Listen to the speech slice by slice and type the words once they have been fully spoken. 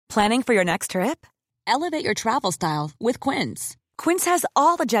Planning for your next trip? Elevate your travel style with Quince. Quince has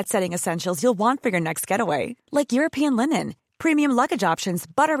all the jet-setting essentials you'll want for your next getaway, like European linen, premium luggage options,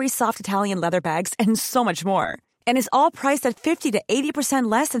 buttery soft Italian leather bags, and so much more. And is all priced at 50 to 80%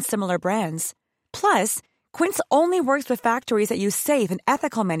 less than similar brands. Plus, Quince only works with factories that use safe and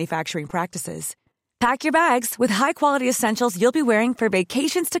ethical manufacturing practices. Pack your bags with high-quality essentials you'll be wearing for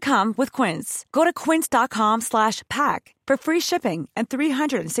vacations to come with Quince. Go to quince.com/pack for free shipping and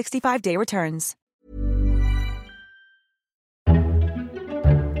 365-day returns.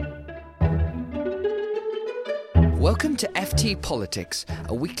 Welcome to FT Politics,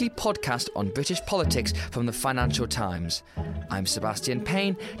 a weekly podcast on British politics from the Financial Times. I'm Sebastian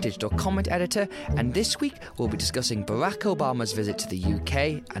Payne, digital comment editor, and this week we'll be discussing Barack Obama's visit to the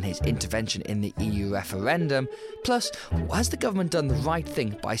UK and his intervention in the EU referendum, plus has the government done the right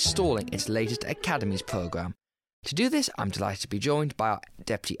thing by stalling its latest Academies programme? To do this, I'm delighted to be joined by our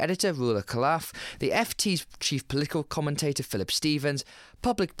Deputy Editor, Rula Khalaf, the FT's Chief Political Commentator, Philip Stevens,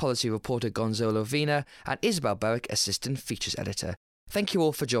 Public Policy Reporter, Gonzalo Vina, and Isabel Berwick, Assistant Features Editor. Thank you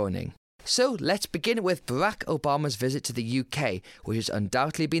all for joining. So, let's begin with Barack Obama's visit to the UK, which has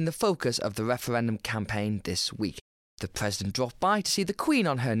undoubtedly been the focus of the referendum campaign this week. The President dropped by to see the Queen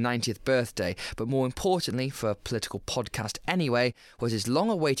on her 90th birthday, but more importantly, for a political podcast anyway, was his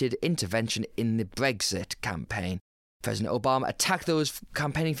long-awaited intervention in the Brexit campaign. President Obama attacked those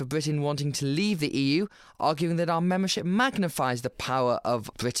campaigning for Britain wanting to leave the EU, arguing that our membership magnifies the power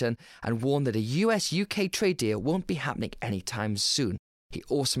of Britain, and warned that a US-UK trade deal won't be happening anytime soon. He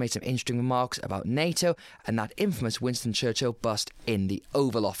also made some interesting remarks about NATO and that infamous Winston Churchill bust in the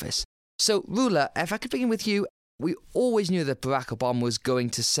Oval Office. So, Rula, if I could begin with you, we always knew that Barack Obama was going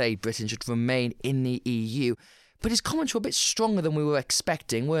to say Britain should remain in the EU, but his comments were a bit stronger than we were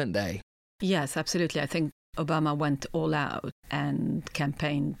expecting, weren't they? Yes, absolutely. I think Obama went all out and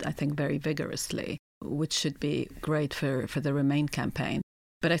campaigned, I think, very vigorously, which should be great for the Remain campaign.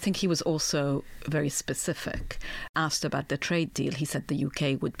 But I think he was also very specific. Asked about the trade deal, he said the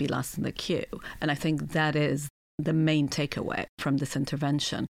UK would be last in the queue. And I think that is the main takeaway from this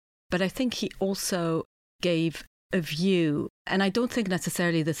intervention. But I think he also gave a view, and I don't think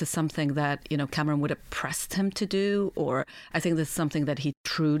necessarily this is something that, Cameron would have pressed him to do, or I think this is something that he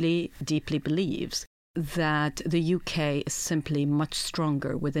truly, deeply believes, that the UK is simply much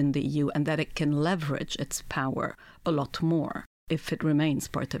stronger within the EU and that it can leverage its power a lot more if it remains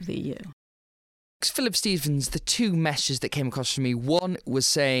part of the EU. Philip Stevens, the two messages that came across for me, one was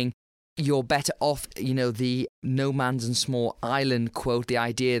saying, you're better off, the no man's and small island quote, the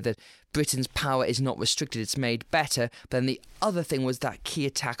idea that Britain's power is not restricted, it's made better. But then the other thing was that key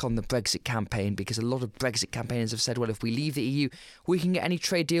attack on the Brexit campaign, because a lot of Brexit campaigners have said, well, if we leave the EU, we can get any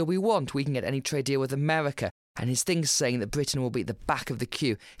trade deal we want. We can get any trade deal with America. And his thing's saying that Britain will be at the back of the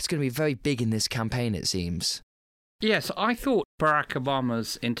queue. It's going to be very big in this campaign, it seems. Yes, I thought Barack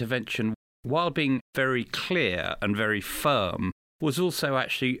Obama's intervention, while being very clear and very firm, was also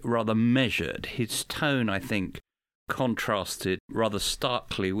actually rather measured. His tone, I think, contrasted rather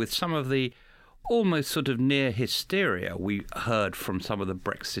starkly with some of the almost sort of near hysteria we heard from some of the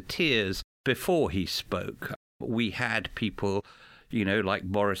Brexiteers before he spoke. We had people, like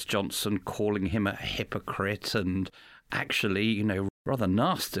Boris Johnson calling him a hypocrite and actually, rather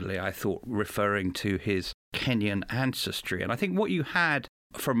nastily, I thought, referring to his Kenyan ancestry. And I think what you had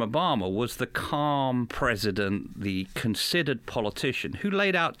from Obama was the calm president, the considered politician who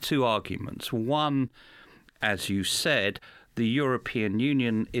laid out two arguments. One, as you said, the European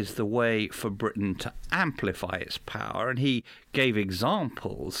Union is the way for Britain to amplify its power, and he gave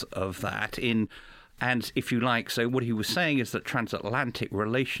examples of that and if you like, so what he was saying is that transatlantic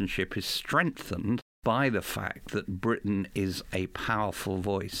relationship is strengthened by the fact that Britain is a powerful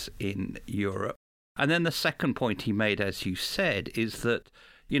voice in Europe. And then the second point he made, as you said, is that,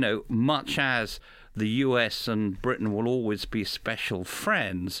 much as the US and Britain will always be special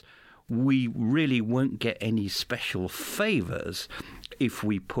friends, we really won't get any special favours if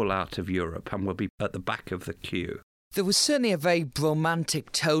we pull out of Europe, and we'll be at the back of the queue. There was certainly a very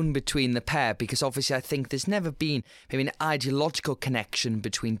romantic tone between the pair, because obviously I think there's never been maybe an ideological connection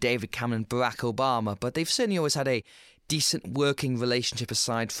between David Cameron and Barack Obama, but they've certainly always had a decent working relationship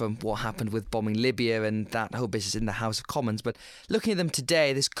aside from what happened with bombing Libya and that whole business in the House of Commons. But looking at them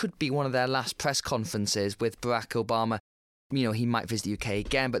today, this could be one of their last press conferences with Barack Obama. He might visit the UK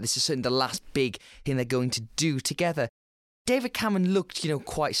again, but this is certainly the last big thing they're going to do together. David Cameron looked,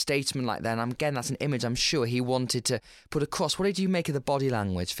 quite statesman-like then. Again, that's an image I'm sure he wanted to put across. What did you make of the body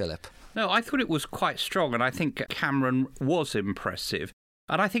language, Philip? No, I thought it was quite strong, and I think Cameron was impressive.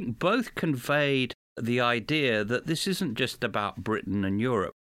 And I think both conveyed the idea that this isn't just about Britain and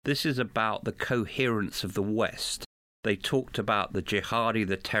Europe. This is about the coherence of the West. They talked about the jihadi,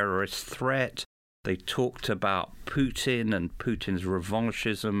 the terrorist threat. They talked about Putin and Putin's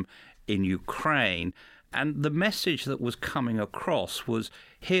revanchism in Ukraine. And the message that was coming across was,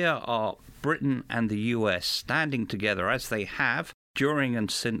 here are Britain and the US standing together as they have during and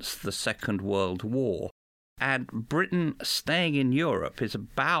since the Second World War. And Britain staying in Europe is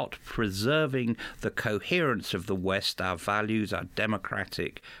about preserving the coherence of the West, our values, our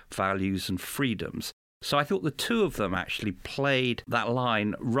democratic values and freedoms. So I thought the two of them actually played that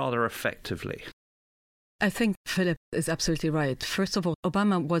line rather effectively. I think Philip is absolutely right. First of all,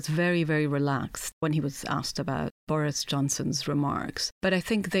 Obama was very, very relaxed when he was asked about Boris Johnson's remarks. But I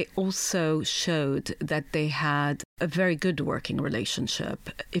think they also showed that they had a very good working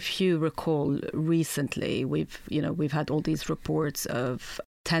relationship. If you recall, recently, we've had all these reports of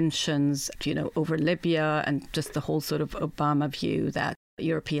tensions, over Libya and just the whole sort of Obama view that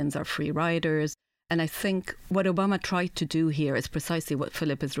Europeans are free riders. And I think what Obama tried to do here is precisely what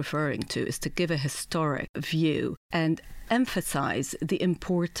Philip is referring to, is to give a historic view and emphasize the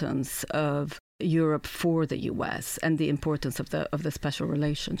importance of Europe for the US and the importance of the special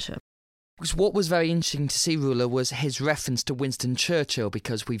relationship. Because what was very interesting to see, Rula, was his reference to Winston Churchill,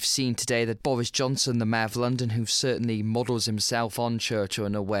 because we've seen today that Boris Johnson, the Mayor of London, who certainly models himself on Churchill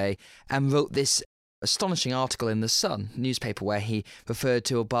in a way, and wrote this astonishing article in The Sun newspaper where he referred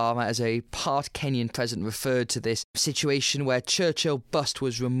to Obama as a part Kenyan president, referred to this situation where Churchill bust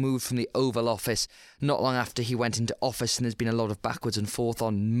was removed from the Oval Office not long after he went into office, and there's been a lot of backwards and forth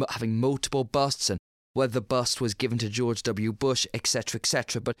on having multiple busts and whether the bust was given to George W. Bush, etc.,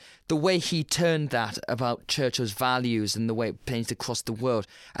 etc. But the way he turned that about Churchill's values and the way it painted across the world,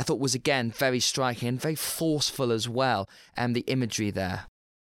 I thought was again very striking and very forceful as well, and the imagery there.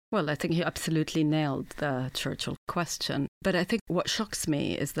 Well, I think he absolutely nailed the Churchill question. But I think what shocks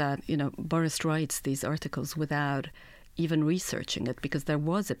me is that, Boris writes these articles without even researching it, because there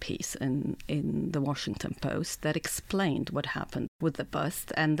was a piece in the Washington Post that explained what happened with the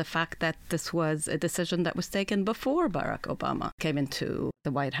bust and the fact that this was a decision that was taken before Barack Obama came into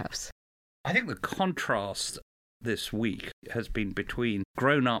the White House. I think the contrast this week has been between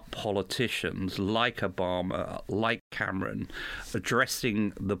grown-up politicians like Obama, like Cameron,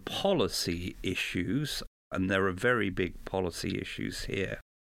 addressing the policy issues, and there are very big policy issues here,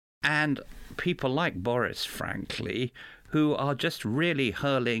 and people like Boris, frankly, who are just really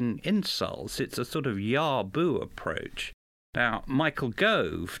hurling insults. It's a sort of yah-boo approach. Now, Michael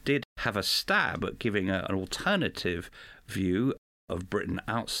Gove did have a stab at giving an alternative view of Britain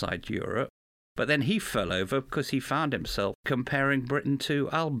outside Europe, but then he fell over because he found himself comparing Britain to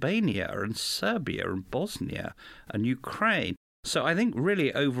Albania and Serbia and Bosnia and Ukraine. So I think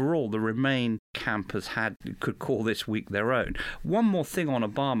really overall the Remain camp could call this week their own. One more thing on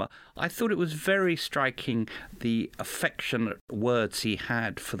Obama. I thought it was very striking the affectionate words he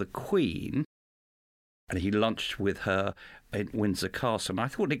had for the Queen. And he lunched with her in Windsor Castle. And I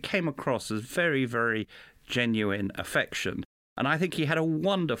thought it came across as very, very genuine affection. And I think he had a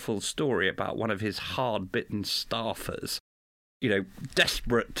wonderful story about one of his hard-bitten staffers,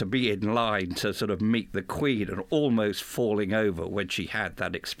 desperate to be in line to sort of meet the Queen and almost falling over when she had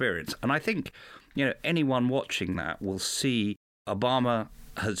that experience. And I think, anyone watching that will see Obama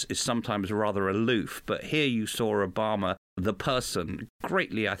is sometimes rather aloof, but here you saw Obama, the person,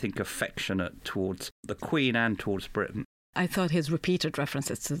 greatly, I think, affectionate towards the Queen and towards Britain. I thought his repeated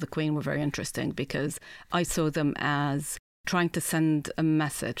references to the Queen were very interesting, because I saw them as trying to send a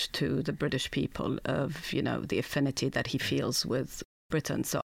message to the British people of, the affinity that he feels with Britain.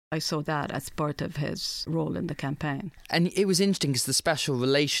 So I saw that as part of his role in the campaign. And it was interesting because the special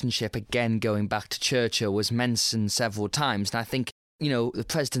relationship, again, going back to Churchill, was mentioned several times. And I think, the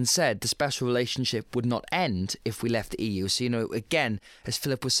president said the special relationship would not end if we left the EU. So, again, as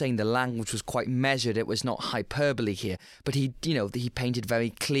Philip was saying, the language was quite measured. It was not hyperbole here. But he painted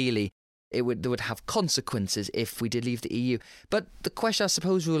very clearly they would have consequences if we did leave the EU. But the question, I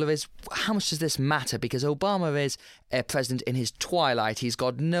suppose, Rula, is how much does this matter? Because Obama is a president in his twilight. He's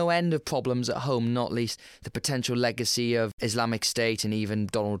got no end of problems at home, not least the potential legacy of Islamic State and even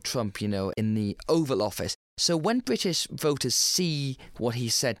Donald Trump, in the Oval Office. So when British voters see what he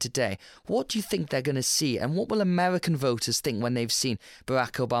said today, what do you think they're going to see? And what will American voters think when they've seen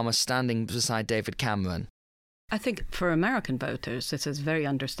Barack Obama standing beside David Cameron? I think for American voters, this is very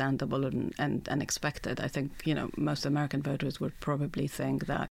understandable and expected. I think, most American voters would probably think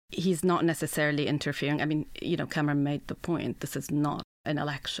that he's not necessarily interfering. I mean, Cameron made the point, this is not an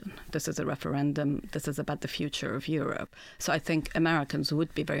election. This is a referendum. This is about the future of Europe. So I think Americans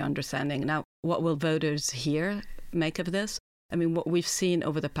would be very understanding. Now, what will voters here make of this? I mean, what we've seen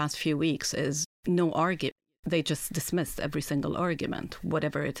over the past few weeks is no argument. They just dismissed every single argument,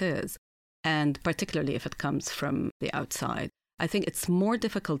 whatever it is, and particularly if it comes from the outside. I think it's more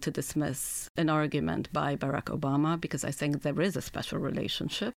difficult to dismiss an argument by Barack Obama because I think there is a special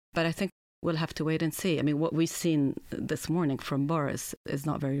relationship, but I think we'll have to wait and see. I mean, what we've seen this morning from Boris is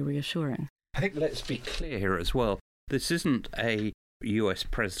not very reassuring. I think let's be clear here as well. This isn't a US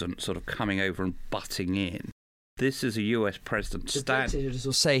president sort of coming over and butting in. This is a US president standing.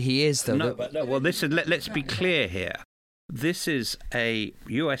 will say he is, though. Well, let's be clear here. This is a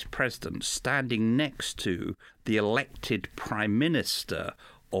US president standing next to the elected Prime Minister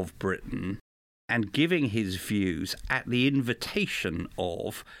of Britain and giving his views at the invitation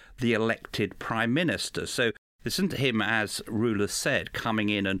of the elected Prime Minister. So this isn't him, as Rula said, coming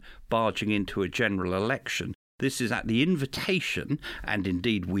in and barging into a general election. This is at the invitation, and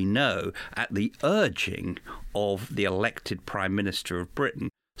indeed we know, at the urging of the elected Prime Minister of Britain.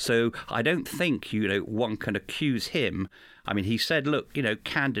 So I don't think, one can accuse him. I mean, he said, look,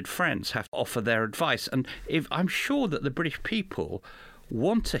 candid friends have to offer their advice. And I'm sure that the British people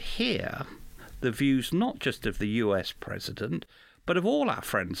want to hear the views not just of the US president, but of all our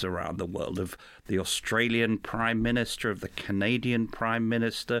friends around the world, of the Australian Prime Minister, of the Canadian Prime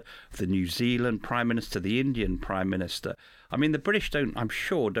Minister, of the New Zealand Prime Minister, the Indian Prime Minister. I mean, the British don't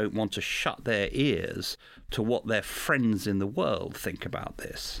want to shut their ears to what their friends in the world think about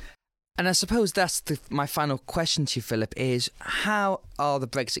this. And I suppose that's my final question to you, Philip, is how are the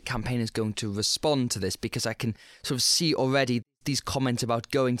Brexit campaigners going to respond to this? Because I can sort of see already these comments about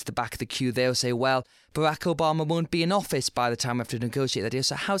going to the back of the queue. They'll say, well, Barack Obama won't be in office by the time we have to negotiate that deal.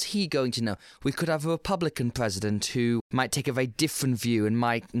 So how's he going to know? We could have a Republican president who might take a very different view and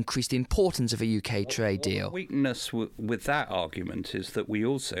might increase the importance of a UK trade deal. The weakness with that argument is that we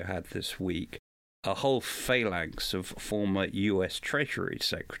also had this week a whole phalanx of former US Treasury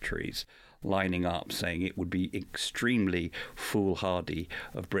secretaries lining up saying it would be extremely foolhardy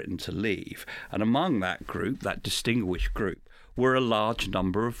of Britain to leave. And among that group, that distinguished group, were a large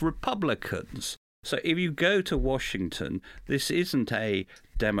number of Republicans. So if you go to Washington, this isn't a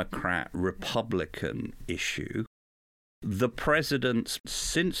Democrat-Republican issue. The presidents,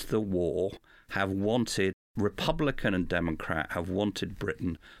 since the war, have wanted, Republican and Democrat, have wanted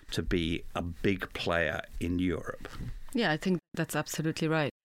Britain to be a big player in Europe. Yeah, I think that's absolutely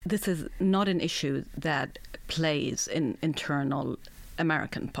right. This is not an issue that plays in internal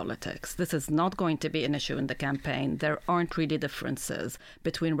American politics. This is not going to be an issue in the campaign. There aren't really differences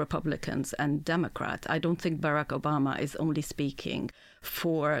between Republicans and Democrats. I don't think Barack Obama is only speaking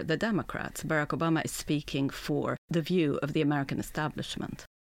for the Democrats. Barack Obama is speaking for the view of the American establishment.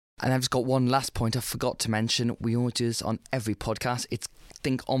 And I've just got one last point I forgot to mention. We always do this on every podcast. It's, I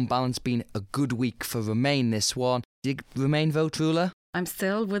think, on balance, been a good week for Remain, this one. Do you Remain vote, Rula? I'm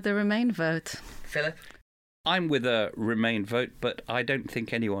still with the Remain vote. Philip? I'm with a Remain vote, but I don't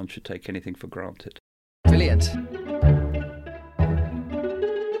think anyone should take anything for granted. Brilliant.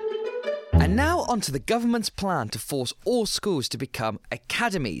 And now on to the government's plan to force all schools to become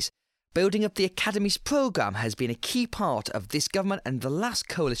academies. Building up the academies programme has been a key part of this government and the last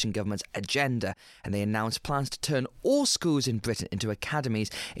coalition government's agenda, and they announced plans to turn all schools in Britain into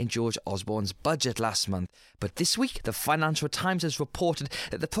academies in George Osborne's budget last month. But this week, the Financial Times has reported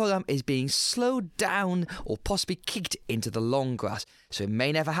that the programme is being slowed down or possibly kicked into the long grass. So it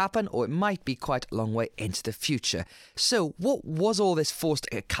may never happen, or it might be quite a long way into the future. So what was all this forced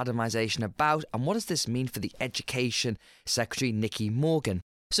academisation about, and what does this mean for the Education Secretary Nicky Morgan?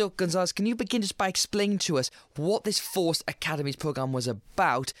 So, Gonzalez, can you begin just by explaining to us what this Forced Academies programme was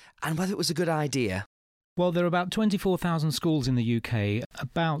about and whether it was a good idea? Well, there are about 24,000 schools in the UK.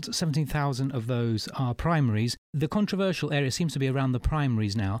 About 17,000 of those are primaries. The controversial area seems to be around the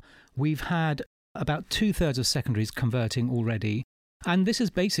primaries now. We've had about 2/3 of secondaries converting already. And this is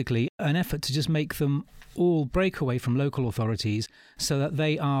basically an effort to just make them all break away from local authorities so that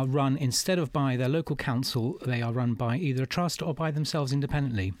they are run, instead of by their local council, they are run by either a trust or by themselves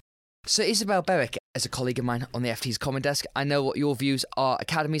independently. So Isabel Berwick, as a colleague of mine on the FT's comment desk, I know what your views are,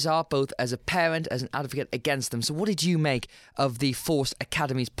 academies are, both as a parent, as an advocate against them. So what did you make of the forced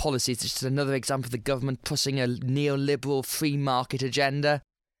academies policy? It's just another example of the government pushing a neoliberal free market agenda.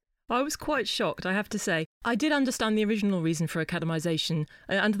 I was quite shocked, I have to say. I did understand the original reason for academisation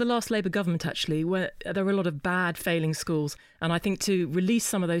under the last Labour government, actually, where there were a lot of bad, failing schools. And I think to release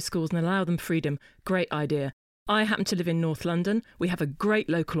some of those schools and allow them freedom, great idea. I happen to live in North London. We have a great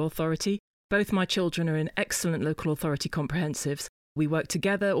local authority. Both my children are in excellent local authority comprehensives. We work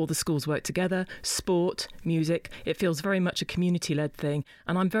together, all the schools work together, sport, music. It feels very much a community-led thing.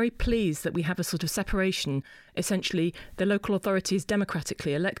 And I'm very pleased that we have a sort of separation. Essentially, the local authority is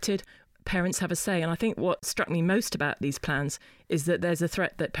democratically elected. Parents have a say. And I think what struck me most about these plans is that there's a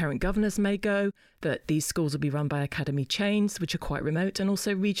threat that parent governors may go, that these schools will be run by academy chains, which are quite remote, and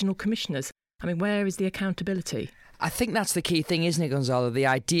also regional commissioners. I mean, where is the accountability? I think that's the key thing, isn't it, Gonzalo? The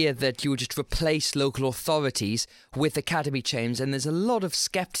idea that you would just replace local authorities with academy chains. And there's a lot of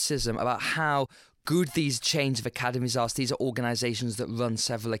scepticism about how good these chains of academies are. So these are organisations that run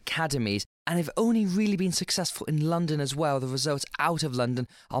several academies. And they've only really been successful in London as well. The results out of London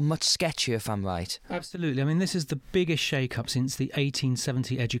are much sketchier, if I'm right. Absolutely. I mean, this is the biggest shake-up since the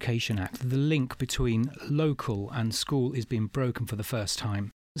 1870 Education Act. The link between local and school is being broken for the first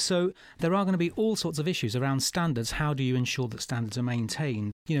time. So there are going to be all sorts of issues around standards. How do you ensure that standards are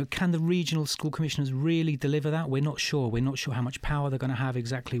maintained? You know, can the regional school commissioners really deliver that? We're not sure. We're not sure how much power they're going to have,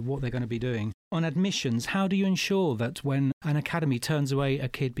 exactly what they're going to be doing. On admissions, how do you ensure that when an academy turns away a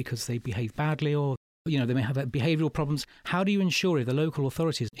kid because they behave badly or, you know, they may have behavioural problems, how do you ensure if the local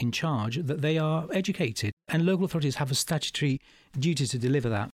authorities in charge that they are educated? And local authorities have a statutory duty to deliver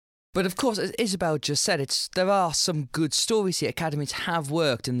that. But of course, as Isabel just said, there are some good stories here. Academies have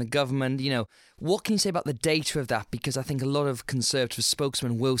worked in the government. You know, what can you say about the data of that? Because I think a lot of Conservative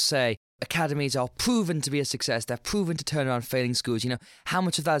spokesmen will say academies are proven to be a success. They're proven to turn around failing schools. You know, how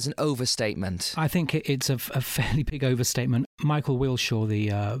much of that is an overstatement? I think it's a fairly big overstatement. Michael Wilshaw,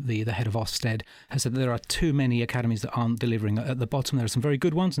 the head of Ofsted, has said that there are too many academies that aren't delivering. At the bottom, there are some very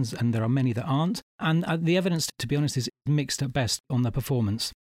good ones, and there are many that aren't. And the evidence, to be honest, is mixed at best on their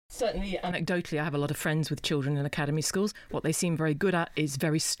performance. Certainly, anecdotally, I have a lot of friends with children in academy schools. What they seem very good at is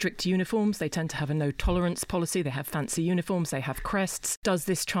very strict uniforms. They tend to have a no-tolerance policy. They have fancy uniforms. They have crests. Does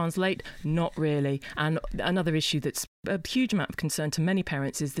this translate? Not really. And another issue that's a huge amount of concern to many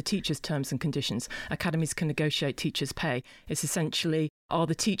parents is the teachers' terms and conditions. Academies can negotiate teachers' pay. It's essentially, are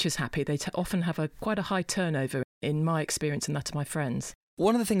the teachers happy? They often have quite a high turnover, in my experience and that of my friends.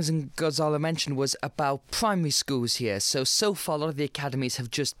 One of the things Gonzalo mentioned was about primary schools here. So far, a lot of the academies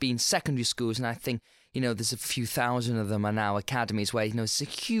have just been secondary schools, and I think, you know, there's a few thousand of them are now academies where, you know, it's a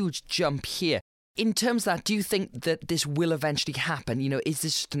huge jump here. In terms of that, do you think that this will eventually happen? You know, is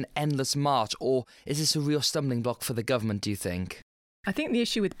this just an endless march, or is this a real stumbling block for the government, do you think? I think the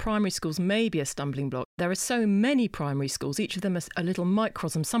issue with primary schools may be a stumbling block. There are so many primary schools, each of them is a little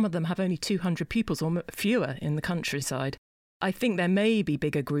microcosm. Some of them have only 200 pupils or fewer in the countryside. I think there may be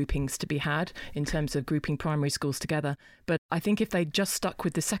bigger groupings to be had in terms of grouping primary schools together. But I think if they'd just stuck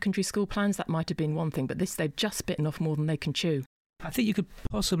with the secondary school plans, that might have been one thing. But they've just bitten off more than they can chew. I think you could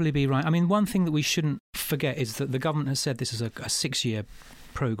possibly be right. I mean, one thing that we shouldn't forget is that the government has said this is a 6-year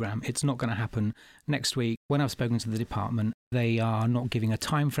programme. It's not going to happen next week. When I've spoken to the department, they are not giving a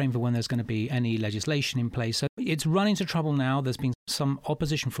time frame for when there's going to be any legislation in place. So it's run into trouble now. There's been some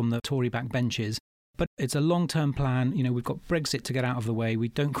opposition from the Tory backbenches. But it's a long-term plan. You know, we've got Brexit to get out of the way. We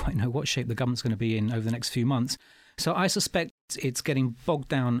don't quite know what shape the government's going to be in over the next few months. So I suspect it's getting bogged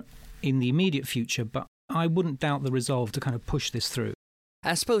down in the immediate future, but I wouldn't doubt the resolve to kind of push this through.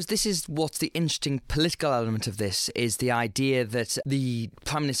 I suppose this is what's the interesting political element of this, is the idea that the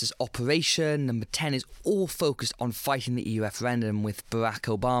Prime Minister's operation, number 10, is all focused on fighting the EU referendum with Barack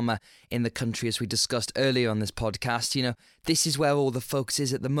Obama in the country, as we discussed earlier on this podcast. You know, this is where all the focus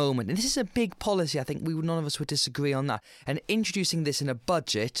is at the moment. And this is a big policy. I think none of us would disagree on that. And introducing this in a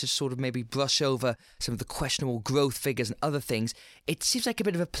budget to sort of maybe brush over some of the questionable growth figures and other things, it seems like a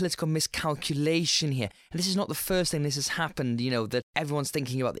bit of a political miscalculation here. And this is not the first thing this has happened, you know, that everyone's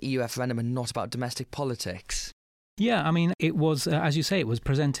thinking about the EU referendum and not about domestic politics. Yeah, I mean, it was, as you say, it was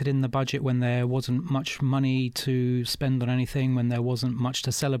presented in the budget when there wasn't much money to spend on anything, when there wasn't much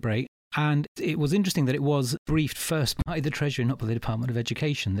to celebrate. And it was interesting that it was briefed first by the Treasury, not by the Department of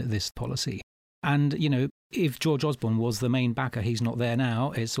Education, this policy. And, you know, if George Osborne was the main backer, he's not there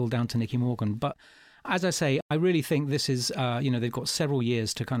now. It's all down to Nicky Morgan. But as I say, I really think this is, they've got several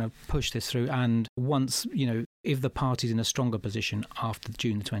years to kind of push this through. And once, you know, if the party's in a stronger position after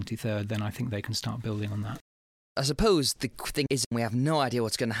June the 23rd, then I think they can start building on that. I suppose the thing is we have no idea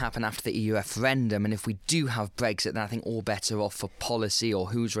what's going to happen after the EU referendum, and if we do have Brexit, then I think all bets are off for policy or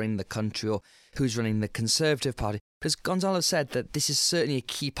who's running the country or who's running the Conservative Party. Because Gonzalo said that this is certainly a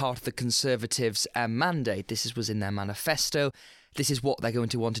key part of the Conservatives' mandate. This was in their manifesto. This is what they're going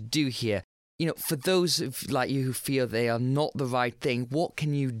to want to do here. You know, for those like you who feel they are not the right thing, what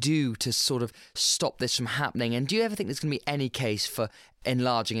can you do to sort of stop this from happening? And do you ever think there's going to be any case for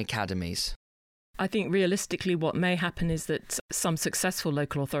enlarging academies? I think realistically what may happen is that some successful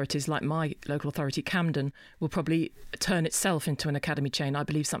local authorities, like my local authority, Camden, will probably turn itself into an academy chain. I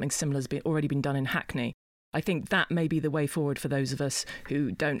believe something similar has already been done in Hackney. I think that may be the way forward for those of us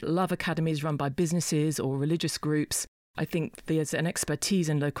who don't love academies run by businesses or religious groups. I think there's an expertise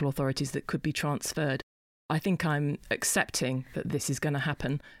in local authorities that could be transferred. I think I'm accepting that this is going to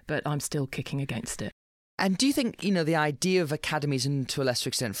happen, but I'm still kicking against it. And do you think, the idea of academies and to a lesser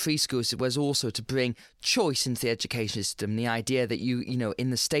extent free schools was also to bring choice into the education system? The idea that you in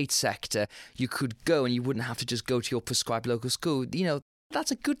the state sector, you could go and you wouldn't have to just go to your prescribed local school.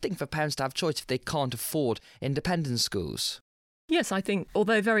 That's a good thing for parents to have choice if they can't afford independent schools. Yes, I think,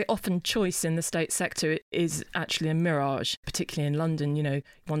 although very often choice in the state sector is actually a mirage, particularly in London,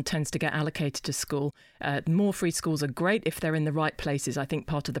 one tends to get allocated to school. More free schools are great if they're in the right places. I think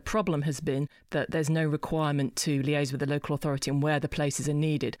part of the problem has been that there's no requirement to liaise with the local authority and where the places are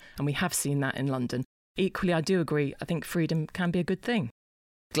needed. And we have seen that in London. Equally, I do agree. I think freedom can be a good thing.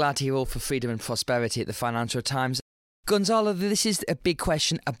 Glad to hear all for freedom and prosperity at the Financial Times. Gonzalo, this is a big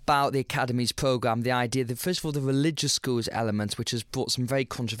question about the Academies programme, the idea that, first of all, the religious schools element, which has brought some very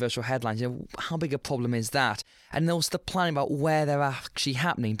controversial headlines. How big a problem is that? And also the planning about where they're actually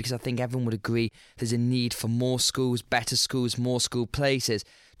happening, because I think everyone would agree there's a need for more schools, better schools, more school places.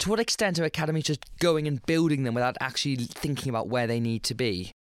 To what extent are academies just going and building them without actually thinking about where they need to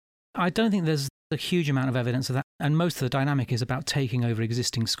be? I don't think there's a huge amount of evidence of that, and most of the dynamic is about taking over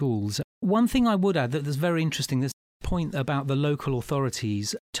existing schools. One thing I would add that's very interesting, this point about the local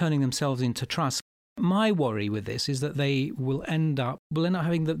authorities turning themselves into trusts. My worry with this is that they will end up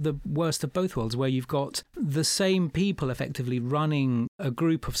having the worst of both worlds, where you've got the same people effectively running a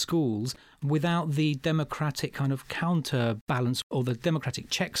group of schools without the democratic kind of counterbalance or the democratic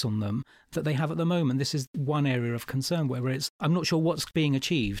checks on them that they have at the moment. This is one area of concern where I'm not sure what's being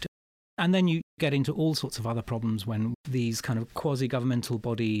achieved. And then you get into all sorts of other problems when these kind of quasi-governmental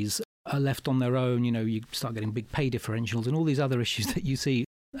bodies are left on their own. You start getting big pay differentials and all these other issues that you see.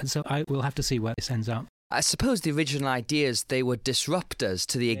 And so I will have to see where this ends up. I suppose the original ideas, they were disruptors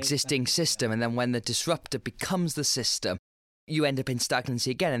to the existing system. And then when the disruptor becomes the system, you end up in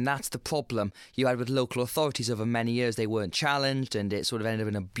stagnancy again. And that's the problem you had with local authorities over many years. They weren't challenged and it sort of ended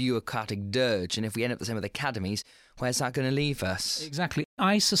up in a bureaucratic dirge. And if we end up the same with academies, where's that going to leave us? Exactly.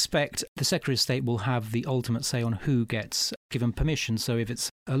 I suspect the Secretary of State will have the ultimate say on who gets given permission. So if it's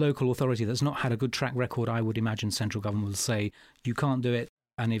a local authority that's not had a good track record, I would imagine central government will say, you can't do it.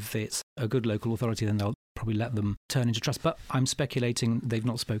 And if it's a good local authority, then they'll probably let them turn into trust. But I'm speculating they've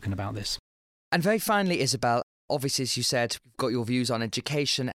not spoken about this. And very finally, Isabel, obviously, as you said, you've got your views on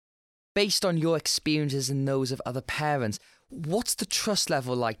education. Based on your experiences and those of other parents, what's the trust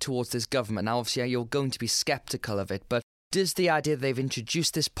level like towards this government? Now, obviously, you're going to be sceptical of it, but does the idea that they've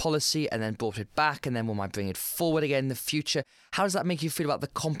introduced this policy and then brought it back and then we might bring it forward again in the future, how does that make you feel about the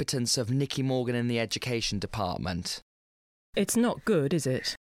competence of Nicky Morgan in the education department? It's not good, is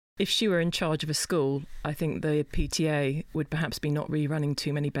it? If she were in charge of a school, I think the PTA would perhaps be not rerunning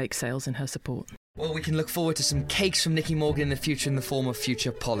too many bake sales in her support. Well, we can look forward to some cakes from Nicky Morgan in the future in the form of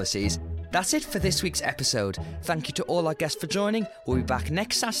future policies. That's it for this week's episode. Thank you to all our guests for joining. We'll be back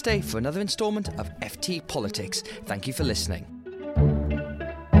next Saturday for another instalment of FT Politics. Thank you for listening.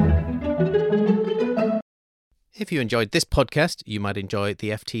 If you enjoyed this podcast, you might enjoy the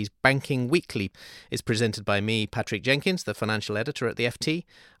FT's Banking Weekly. It's presented by me, Patrick Jenkins, the financial editor at the FT,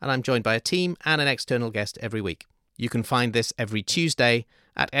 and I'm joined by a team and an external guest every week. You can find this every Tuesday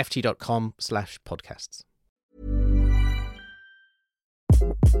at ft.com/podcasts.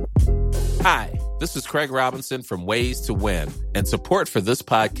 Hi, this is Craig Robinson from Ways to Win, and support for this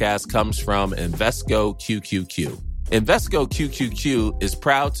podcast comes from Invesco QQQ. Invesco QQQ is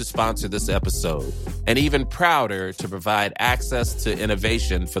proud to sponsor this episode, and even prouder to provide access to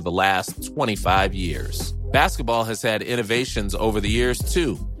innovation for the last 25 years. Basketball has had innovations over the years,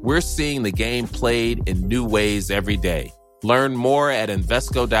 too. We're seeing the game played in new ways every day. Learn more at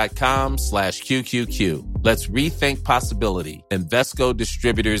Invesco.com/QQQ. Let's rethink possibility. Invesco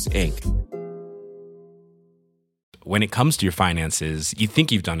Distributors, Inc. When it comes to your finances, you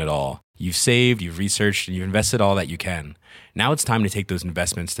think you've done it all. You've saved, you've researched, and you've invested all that you can. Now it's time to take those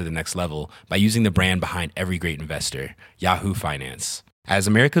investments to the next level by using the brand behind every great investor, Yahoo Finance. As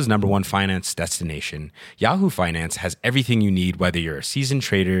America's #1 finance destination, Yahoo Finance has everything you need, whether you're a seasoned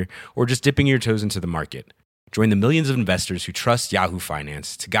trader or just dipping your toes into the market. Join the millions of investors who trust Yahoo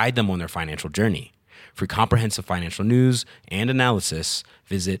Finance to guide them on their financial journey. For comprehensive financial news and analysis,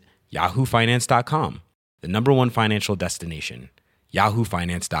 visit yahoofinance.com, the #1 financial destination,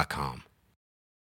 yahoofinance.com.